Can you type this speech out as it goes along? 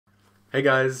Hey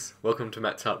guys, welcome to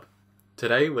Matt's Hub.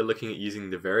 Today we're looking at using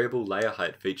the variable layer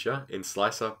height feature in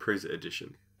Slic3r Prusa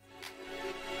Edition.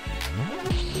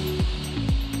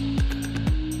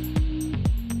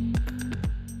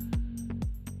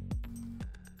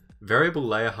 Variable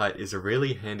layer height is a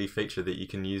really handy feature that you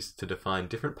can use to define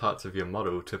different parts of your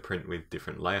model to print with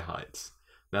different layer heights.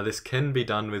 Now this can be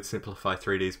done with Simplify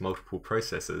 3D's multiple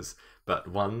processors, but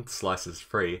 1, Slic is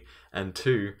free, and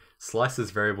 2,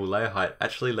 Slic3r's variable layer height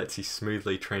actually lets you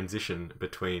smoothly transition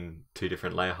between two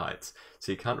different layer heights,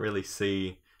 so you can't really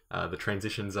see the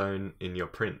transition zone in your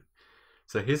print.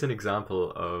 So here's an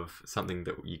example of something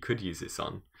that you could use this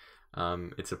on.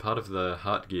 It's a part of the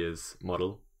Heart Gears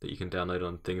model that you can download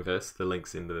on Thingiverse. The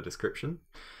link's in the description.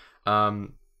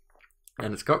 And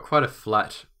it's got quite a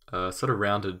flat, sort of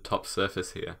rounded top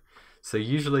surface here. So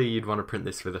usually you'd want to print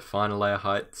this with a finer layer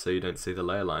height so you don't see the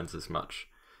layer lines as much.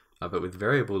 But with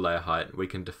variable layer height, we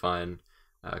can define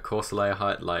a coarser layer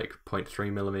height like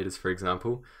 0.3mm for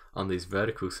example on these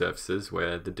vertical surfaces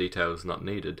where the detail is not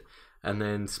needed, and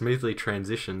then smoothly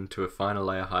transition to a finer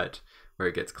layer height where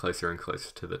it gets closer and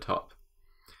closer to the top.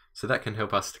 So that can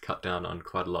help us to cut down on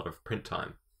quite a lot of print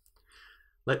time.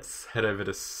 Let's head over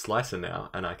to Slic3r now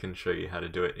and I can show you how to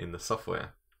do it in the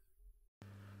software.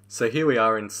 So here we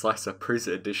are in Slic3r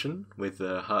Prusa Edition with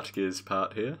the Heart Gears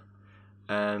part here.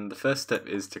 And the first step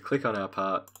is to click on our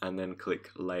part and then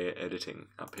click Layer Editing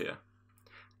up here.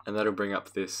 And that'll bring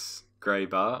up this grey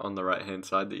bar on the right hand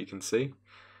side that you can see.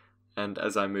 And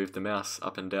as I move the mouse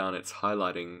up and down, it's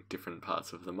highlighting different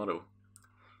parts of the model.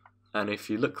 And if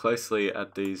you look closely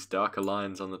at these darker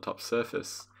lines on the top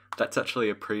surface, that's actually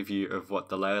a preview of what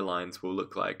the layer lines will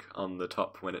look like on the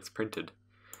top when it's printed.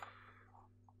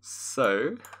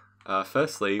 So,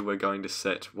 firstly, we're going to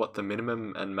set what the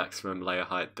minimum and maximum layer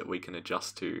height that we can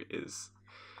adjust to is.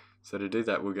 So to do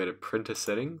that, we'll go to Printer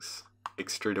Settings,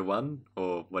 Extruder 1,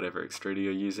 or whatever extruder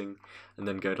you're using, and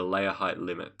then go to Layer Height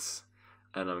Limits.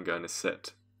 And I'm going to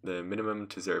set the minimum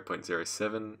to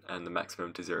 0.07 and the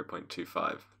maximum to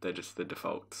 0.25. They're just the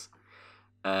defaults.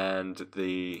 And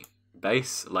the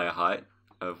base layer height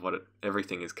of what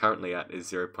everything is currently at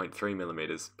is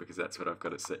 0.3mm because that's what I've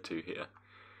got it set to here.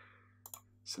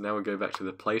 So now we'll go back to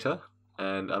the plater,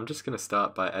 and I'm just going to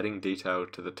start by adding detail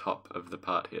to the top of the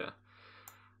part here.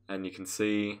 And you can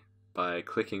see by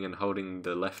clicking and holding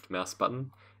the left mouse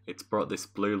button, it's brought this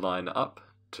blue line up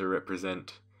to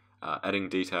represent adding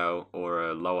detail or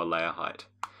a lower layer height.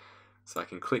 So I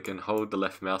can click and hold the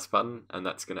left mouse button and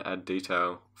that's going to add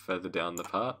detail further down the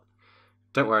part.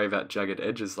 Don't worry about jagged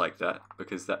edges like that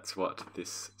because that's what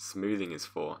this smoothing is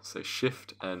for. So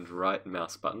shift and right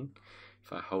mouse button,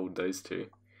 if I hold those two,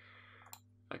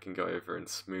 I can go over and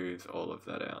smooth all of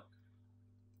that out.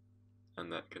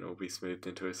 And that can all be smoothed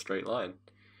into a straight line.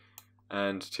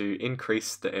 And to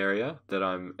increase the area that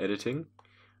I'm editing,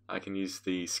 I can use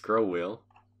the scroll wheel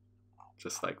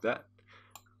just like that,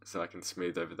 so I can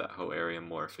smooth over that whole area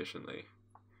more efficiently.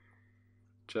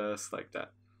 Just like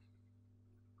that.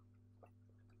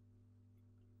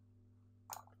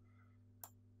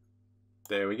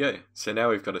 There we go. So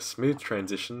now we've got a smooth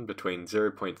transition between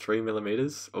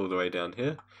 0.3mm all the way down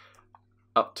here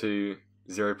up to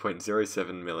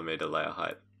 0.07mm layer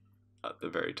height at the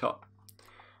very top.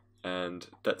 And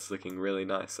that's looking really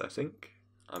nice, I think.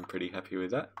 I'm pretty happy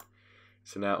with that.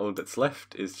 So now all that's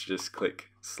left is to just click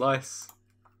Slice,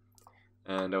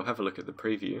 and I'll have a look at the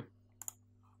preview.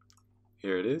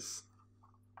 Here it is.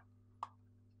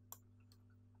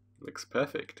 Looks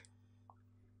perfect.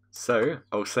 So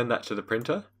I'll send that to the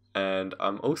printer, and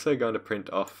I'm also going to print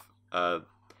off the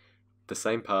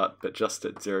same part but just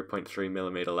at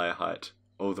 0.3mm layer height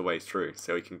all the way through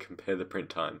so we can compare the print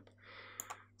time.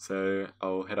 So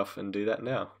I'll head off and do that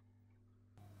now.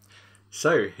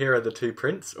 So here are the two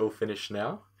prints all finished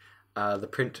now. The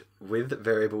print with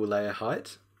variable layer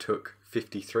height took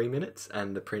 53 minutes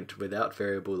and the print without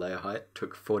variable layer height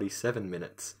took 47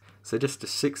 minutes. So just a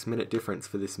 6-minute difference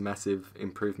for this massive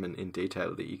improvement in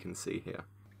detail that you can see here.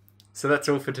 So that's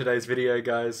all for today's video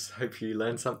guys. Hope you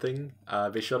learned something.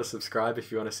 Be sure to subscribe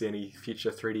if you want to see any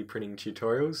future 3D printing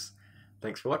tutorials.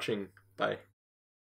 Thanks for watching. Bye.